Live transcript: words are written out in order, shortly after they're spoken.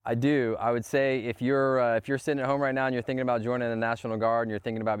I do. I would say if you're sitting at home right now and you're thinking about joining the National Guard and you're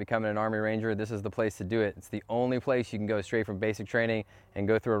thinking about becoming an Army Ranger, this is the place to do it. It's the only place you can go straight from basic training and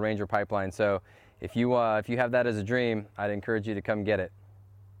go through a Ranger pipeline. So if you have that as a dream, I'd encourage you to come get it.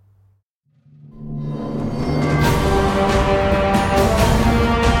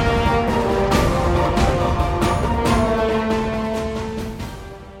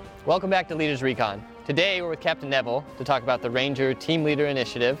 Welcome back to Leaders Recon. Today we're with Captain Neville to talk about the Ranger Team Leader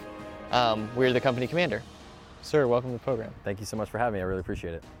Initiative. We're the company commander. Sir, welcome to the program. Thank you so much for having me. I really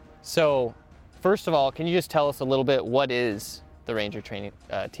appreciate it. So, first of all, can you just tell us a little bit what is the Ranger Team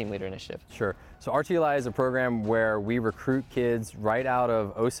Leader Initiative? Sure. So RTLI is a program where we recruit kids right out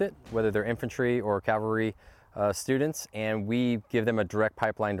of OSIT, whether they're infantry or cavalry students, and we give them a direct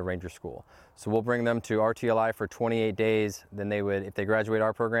pipeline to Ranger School. So we'll bring them to RTLI for 28 days. Then if they graduate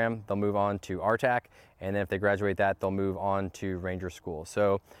our program, they'll move on to RTAC, and then if they graduate that, they'll move on to Ranger School.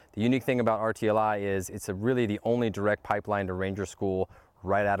 So the unique thing about RTLI is it's really the only direct pipeline to Ranger School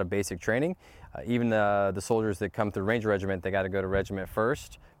right out of basic training. Even the soldiers that come through Ranger Regiment, they got to go to regiment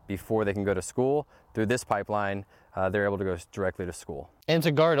first before they can go to school. Through this pipeline, they're able to go directly to school. And it's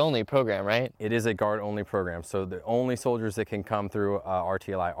a guard-only program, right? It is a guard-only program, so the only soldiers that can come through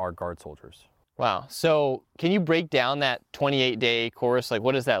RTLI are guard soldiers. Wow. So can you break down that 28-day course? Like,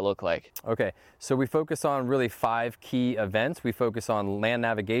 what does that look like? Okay, so we focus on really 5 key events. We focus on land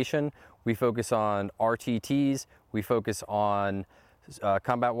navigation, we focus on RTTs, we focus on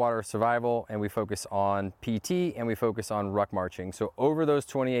combat water survival, and we focus on PT, and we focus on ruck marching. So over those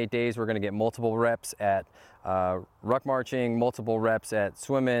 28 days, we're going to get multiple reps at ruck marching, multiple reps at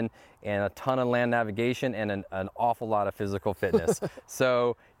swimming, and a ton of land navigation, and an awful lot of physical fitness.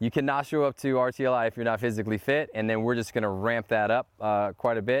 So you cannot show up to RTLI if you're not physically fit, and then we're just going to ramp that up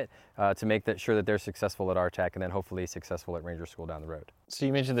quite a bit to make sure that they're successful at RTAC, and then hopefully successful at Ranger School down the road. So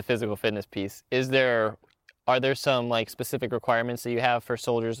you mentioned the physical fitness piece. Are there some like specific requirements that you have for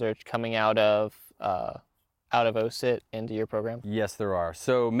soldiers that are coming out of OSIT into your program? Yes, there are.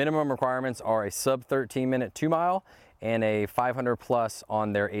 So minimum requirements are a sub 13-minute 2-mile and a 500 plus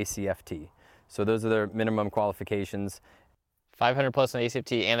on their ACFT. So those are their minimum qualifications. 500 plus on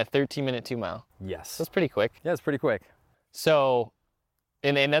ACFT and a 13-minute 2-mile. Yes. That's pretty quick. Yeah, it's pretty quick. So,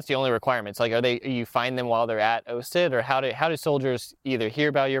 and that's the only requirements. Like, you find them while they're at OSIT, or how do soldiers either hear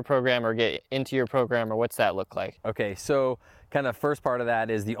about your program or get into your program, or what's that look like? Okay, so kind of first part of that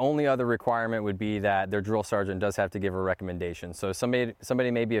is the only other requirement would be that their drill sergeant does have to give a recommendation. So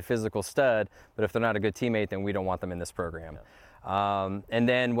somebody may be a physical stud, but if they're not a good teammate, then we don't want them in this program. Yeah. And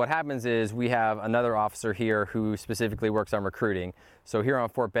then what happens is we have another officer here who specifically works on recruiting. So here on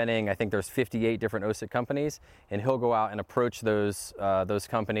Fort Benning, I think there's 58 different OSIT companies, and he'll go out and approach those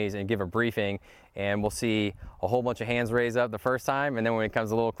companies and give a briefing, and we'll see a whole bunch of hands raised up the first time, and then when it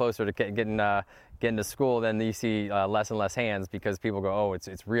comes a little closer to getting to school, then you see less and less hands because people go, oh, it's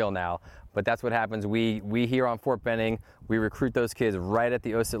real now. But that's what happens. We here on Fort Benning, we recruit those kids right at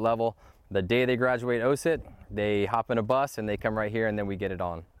the OSIT level. The day they graduate OSIT, they hop in a bus and they come right here, and then we get it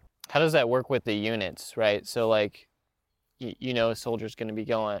on. How does that work with the units, right? So like, a soldier's going to be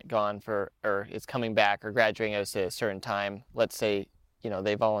gone for, or is coming back or graduating OSIT at a certain time. Let's say,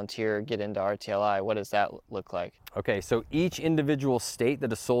 they volunteer, get into RTLI. What does that look like? Okay, so each individual state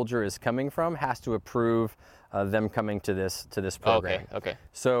that a soldier is coming from has to approve them coming to this program. Okay.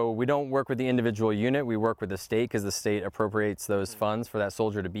 So we don't work with the individual unit, we work with the state because the state appropriates those funds for that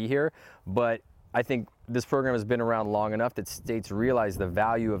soldier to be here. But I think this program has been around long enough that states realize the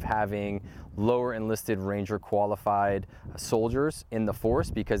value of having lower enlisted Ranger qualified soldiers in the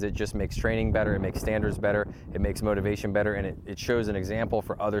force, because it just makes training better, it makes standards better, it makes motivation better, and it shows an example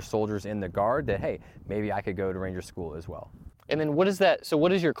for other soldiers in the Guard that, hey, maybe I could go to Ranger School as well. And then what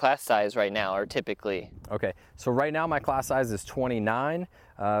is your class size right now, or typically? Okay, so right now my class size is 29.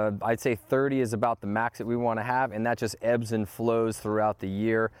 I'd say 30 is about the max that we want to have, and that just ebbs and flows throughout the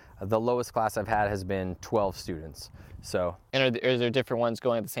year. The lowest class I've had has been 12 students. So. And are there different ones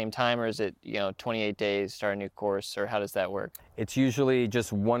going at the same time, or is it 28 days, start a new course, or how does that work? It's usually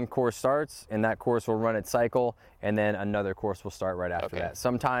just one course starts, and that course will run its cycle, and then another course will start right after that.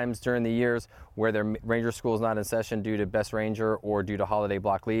 Sometimes during the years where their Ranger School is not in session due to Best Ranger or due to holiday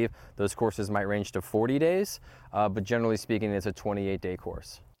block leave, those courses might range to 40 days, but generally speaking, it's a 28-day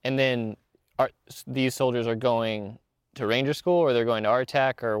course. And then these soldiers are going to Ranger School, or they're going to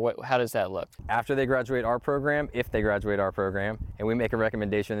RTAC, or what? How does that look? After they graduate our program, if they graduate our program, and we make a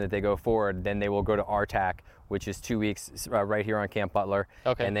recommendation that they go forward, then they will go to RTAC, which is 2 weeks right here on Camp Butler.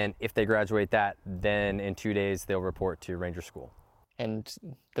 Okay. And then if they graduate that, then in 2 days they'll report to Ranger School. And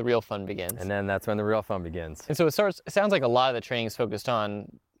the real fun begins. And then that's when the real fun begins. And so it sounds like a lot of the training is focused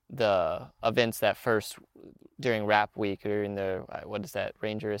on the events that first during RAP week or in the what is that,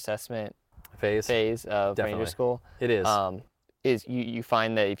 Ranger assessment phase of Definitely. Ranger School? It is. You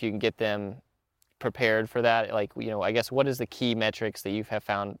find that if you can get them prepared for that, like, you know, I guess what is the key metrics that you have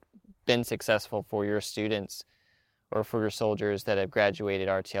found been successful for your students or for your soldiers that have graduated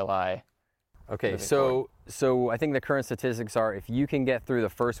RTLI? Okay, so I think the current statistics are if you can get through the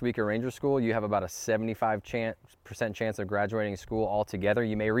first week of Ranger School, you have about a 75% chance of graduating school altogether.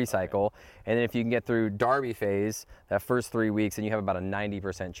 You may recycle. Okay. And then if you can get through Derby phase, that first 3 weeks, then you have about a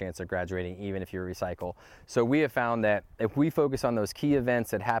 90% chance of graduating even if you recycle. So we have found that if we focus on those key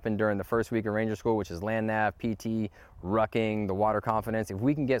events that happen during the first week of Ranger School, which is land nav, PT, rucking, the water confidence, if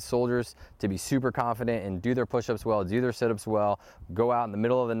we can get soldiers to be super confident and do their push-ups well, do their sit-ups well, go out in the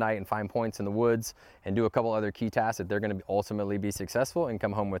middle of the night and find points in the woods and do a couple other key tasks, that they're going to ultimately be successful and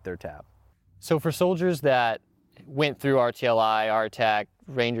come home with their tab. So for soldiers that went through RTLI, RTAC,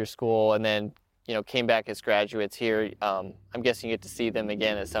 Ranger School, and then, you know, came back as graduates here, I'm guessing you get to see them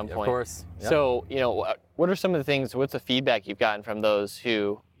again at some point. Of course. Yep. So, you know, what are some of the things, what's the feedback you've gotten from those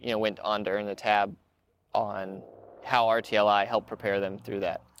who, you know, went on to earn the tab on how RTLI helped prepare them through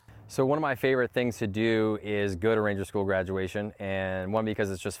that? So one of my favorite things to do is go to Ranger School graduation, and one,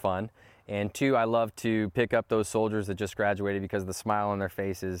 because it's just fun, and two, I love to pick up those soldiers that just graduated because the smile on their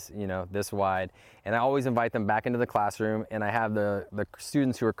face is, you know, this wide, and I always invite them back into the classroom, and I have the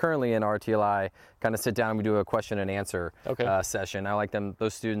students who are currently in RTLI kind of sit down and we do a question and answer session. I like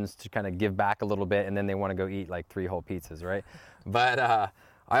those students to kind of give back a little bit, and then they want to go eat like 3 whole pizzas, right? But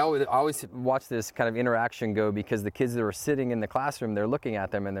I always watch this kind of interaction go, because the kids that are sitting in the classroom, they're looking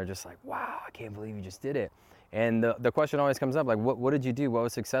at them and they're just like, wow, I can't believe you just did it. And the question always comes up, like, what did you do? What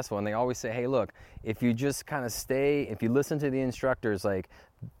was successful? And they always say, hey, look, if you just kind of if you listen to the instructors, like,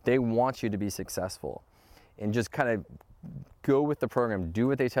 they want you to be successful. And just kind of go with the program, do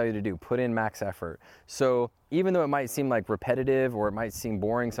what they tell you to do, put in max effort. So even though it might seem like repetitive or it might seem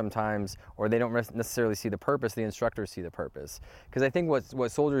boring sometimes, or they don't necessarily see the purpose, the instructors see the purpose. Because I think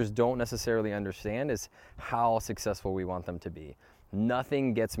what soldiers don't necessarily understand is how successful we want them to be.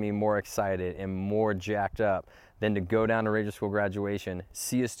 Nothing gets me more excited and more jacked up than to go down to Ranger School graduation,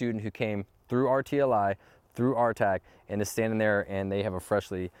 see a student who came through RTLI, through RTAC, and is standing there and they have a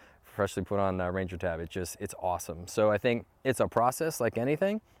freshly put on Ranger tab. It's awesome. So I think it's a process like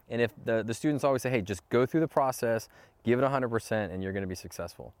anything. And if the students always say, hey, just go through the process, give it 100%, and you're going to be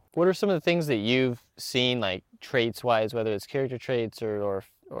successful. What are some of the things that you've seen, like traits-wise, whether it's character traits or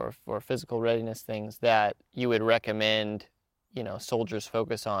physical readiness things, that you would recommend, you know, soldiers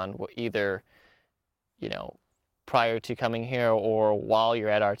focus on, either, you know, prior to coming here or while you're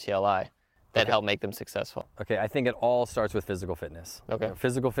at RTLI, that help make them successful? Okay, I think it all starts with physical fitness. Okay. You know,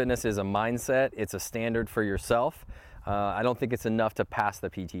 physical fitness is a mindset. It's a standard for yourself. I don't think it's enough to pass the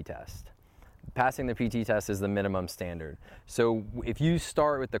PT test. Passing the PT test is the minimum standard. So if you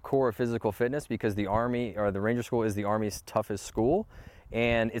start with the core of physical fitness, because the Army or the Ranger School is the Army's toughest school,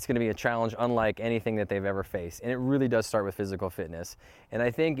 and it's going to be a challenge unlike anything that they've ever faced. And it really does start with physical fitness. And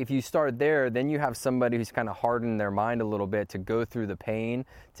I think if you start there, then you have somebody who's kind of hardened their mind a little bit to go through the pain,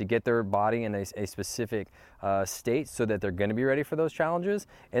 to get their body in a specific state so that they're going to be ready for those challenges.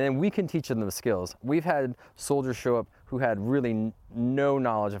 And then we can teach them the skills. We've had soldiers show up who had really no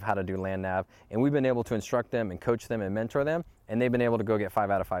knowledge of how to do land nav, and we've been able to instruct them and coach them and mentor them, and they've been able to go get 5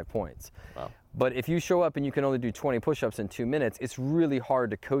 out of 5 points. Wow. But if you show up and you can only do 20 push-ups in 2 minutes, it's really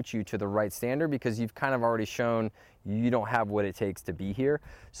hard to coach you to the right standard, because you've kind of already shown you don't have what it takes to be here.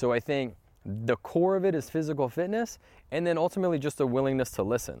 So I think the core of it is physical fitness, and then ultimately just a willingness to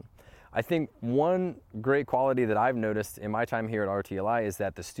listen. I think one great quality that I've noticed in my time here at RTLI is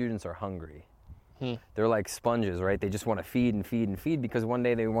that the students are hungry. They're like sponges, right? They just want to feed and feed and feed, because one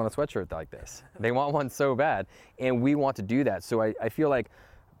day they want a sweatshirt like this. They want one so bad, and we want to do that. So I feel like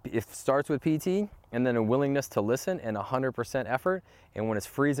it starts with PT, and then a willingness to listen and 100% effort. And when it's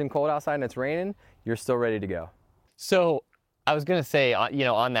freezing cold outside and it's raining, you're still ready to go. So I was going to say, you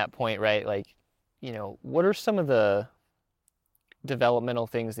know, on that point, right, like, you know, what are some of the developmental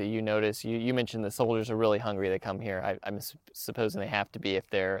things that you notice? You mentioned the soldiers are really hungry. They come here. I'm supposing they have to be if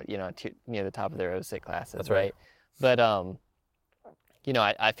they're, you know, near the top of their OSIC classes. That's right. But, you know,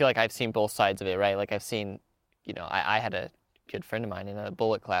 I feel like I've seen both sides of it, right? Like I've seen, you know, I had a good friend of mine in a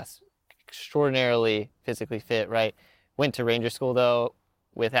bullet class, extraordinarily physically fit, right? Went to Ranger School though,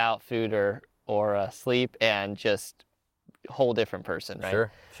 without food or sleep, and just a whole different person, right?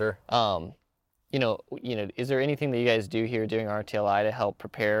 Sure. You know, is there anything that you guys do here during RTLI to help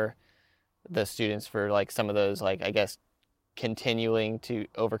prepare the students for like some of those, like, I guess, continuing to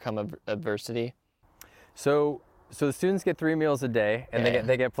overcome adversity? So So the students get 3 meals a day, and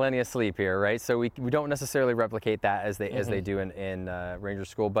they get plenty of sleep here, right? So we don't necessarily replicate that as they do in Ranger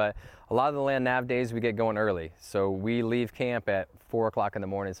School, but a lot of the land nav days we get going early. So we leave camp at 4 o'clock in the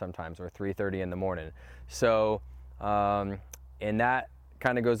morning sometimes, or 3:30 in the morning. So and that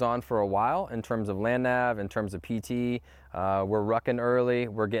kind of goes on for a while in terms of land nav, in terms of PT. We're rucking early,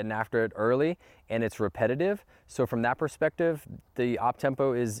 we're getting after it early, and it's repetitive. So from that perspective, the op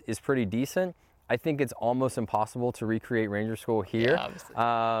tempo is pretty decent. I think it's almost impossible to recreate Ranger School here.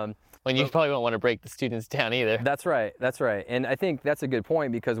 Yeah, when you probably won't want to break the students down either. That's right. And I think that's a good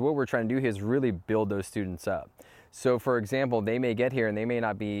point, because what we're trying to do here is really build those students up. So for example, they may get here and they may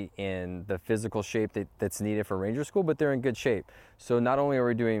not be in the physical shape that's needed for Ranger School, but they're in good shape. So not only are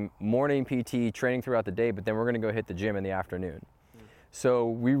we doing morning PT training throughout the day, but then we're going to go hit the gym in the afternoon. So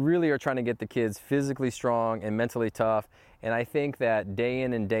we really are trying to get the kids physically strong and mentally tough. And I think that day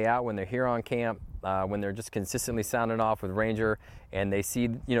in and day out, when they're here on camp, when they're just consistently sounding off with Ranger, and they see,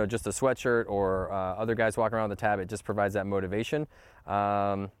 just a sweatshirt or other guys walking around the tab, it just provides that motivation.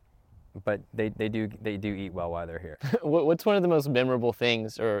 But they do eat well while they're here. What's one of the most memorable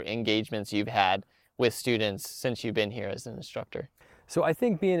things or engagements you've had with students since you've been here as an instructor? So I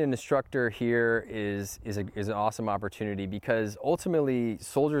think being an instructor here is an awesome opportunity, because ultimately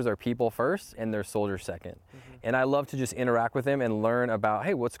soldiers are people first and they're soldiers second. And I love to just interact with them and learn about,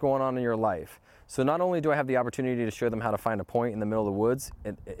 hey, what's going on in your life? So not only do I have the opportunity to show them how to find a point in the middle of the woods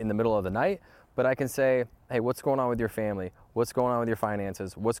in the middle of the night, but I can say, hey, what's going on with your family? What's going on with your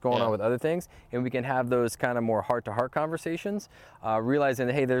finances? What's going on with other things? And we can have those kind of more heart-to-heart conversations, realizing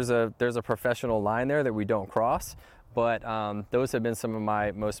that, hey, there's a professional line there that we don't cross. But those have been some of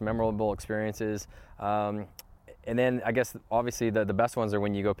my most memorable experiences. And then I guess obviously the best ones are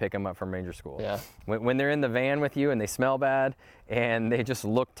when you go pick them up from Ranger School. Yeah. When they're in the van with you and they smell bad and they just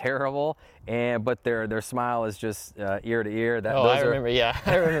look terrible, but their smile is just ear to ear.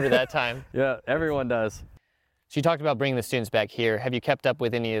 I remember that time. Yeah, everyone does. So you talked about bringing the students back here. Have you kept up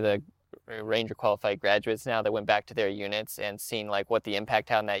with any of the Ranger qualified graduates now that went back to their units and seen what the impact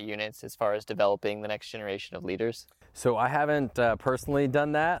had on that units as far as developing the next generation of leaders? So I haven't personally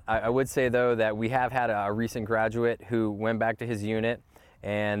done that. I would say though that we have had a recent graduate who went back to his unit,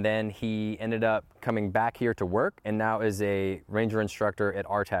 and then he ended up coming back here to work, and now is a Ranger instructor at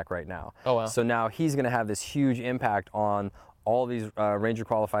RTAC right now. Oh wow. So now he's going to have this huge impact on all these Ranger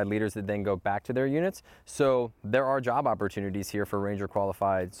qualified leaders that then go back to their units. So there are job opportunities here for Ranger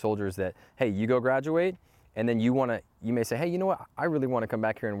qualified soldiers that, hey, you go graduate, and then you may say, hey, you know what, I really want to come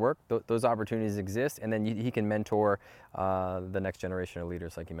back here and work. Those opportunities exist, and then he can mentor the next generation of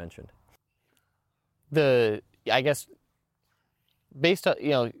leaders, like you mentioned. I guess, based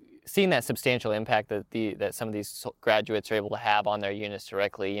on seeing that substantial impact that some of these graduates are able to have on their units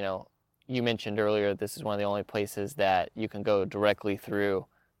directly, you mentioned earlier this is one of the only places that you can go directly through,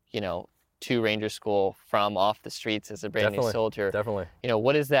 to Ranger School from off the streets as a brand new soldier. Definitely.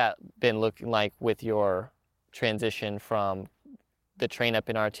 What has that been looking like with your transition from the train up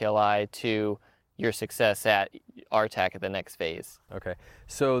in RTLI to your success at RTAC at the next phase? Okay.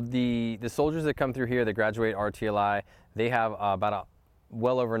 So the soldiers that come through here that graduate RTLI, they have about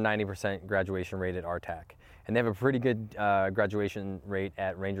well over 90% graduation rate at RTAC. And they have a pretty good graduation rate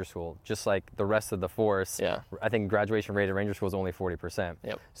at Ranger School, just like the rest of the force. Yeah. I think graduation rate at Ranger School is only 40%.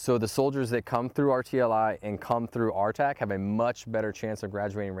 Yep. So the soldiers that come through RTLI and come through RTAC have a much better chance of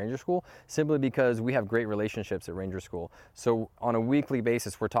graduating Ranger School, simply because we have great relationships at Ranger School. So on a weekly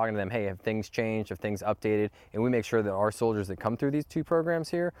basis, we're talking to them, hey, have things changed, have things updated, and we make sure that our soldiers that come through these two programs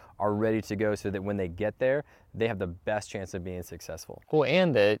here are ready to go, so that when they get there, they have the best chance of being successful. Well,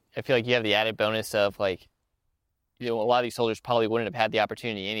 and I feel like you have the added bonus of a lot of these soldiers probably wouldn't have had the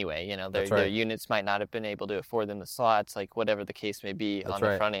opportunity anyway. Their units might not have been able to afford them the slots, whatever the case may be on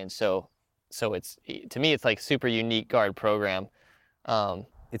the front end. So it's, to me, it's super unique Guard program.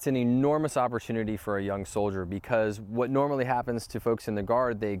 It's an enormous opportunity for a young soldier, because what normally happens to folks in the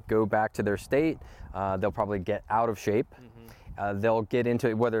Guard, they go back to their state, they'll probably get out of shape. They'll get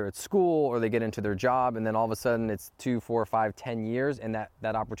into, whether it's school or they get into their job, and then all of a sudden it's 2, 4, 5, 10 years, and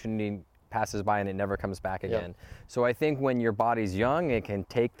that opportunity passes by and it never comes back again. Yep. So I think when your body's young, it can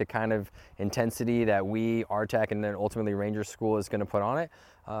take the kind of intensity that we, RTAC, and then ultimately Ranger School is going to put on it.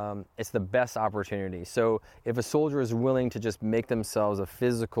 It's the best opportunity. So if a soldier is willing to just make themselves a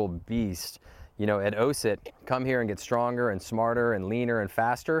physical beast, at OSIT, come here and get stronger and smarter and leaner and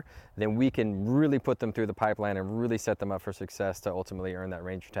faster, then we can really put them through the pipeline and really set them up for success to ultimately earn that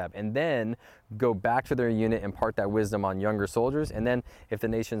Ranger tab. And then go back to their unit, impart that wisdom on younger soldiers. And then if the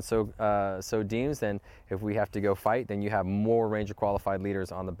nation so deems, then if we have to go fight, then you have more Ranger qualified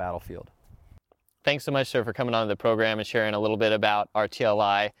leaders on the battlefield. Thanks so much, sir, for coming on the program and sharing a little bit about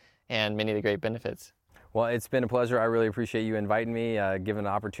RTLI and many of the great benefits. Well, it's been a pleasure. I really appreciate you inviting me, giving an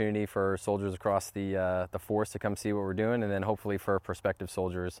opportunity for soldiers across the force to come see what we're doing, and then hopefully for prospective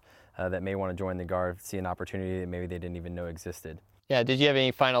soldiers that may want to join the Guard, see an opportunity that maybe they didn't even know existed. Yeah, did you have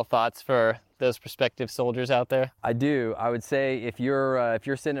any final thoughts for those prospective soldiers out there? I do. I would say if you're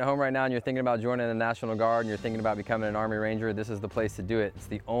sitting at home right now and you're thinking about joining the National Guard and you're thinking about becoming an Army Ranger, this is the place to do it. It's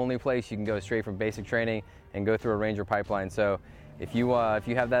the only place you can go straight from basic training and go through a Ranger pipeline. So if you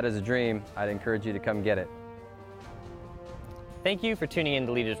have that as a dream, I'd encourage you to come get it. Thank you for tuning in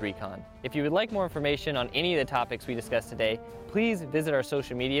to Leaders Recon. If you would like more information on any of the topics we discussed today, please visit our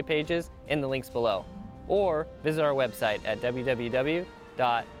social media pages in the links below, or visit our website at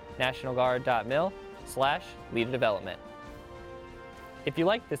www.nationalguard.mil/leaderdevelopment. If you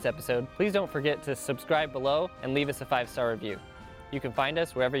liked this episode, please don't forget to subscribe below and leave us a 5-star review. You can find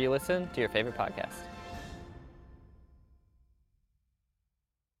us wherever you listen to your favorite podcast.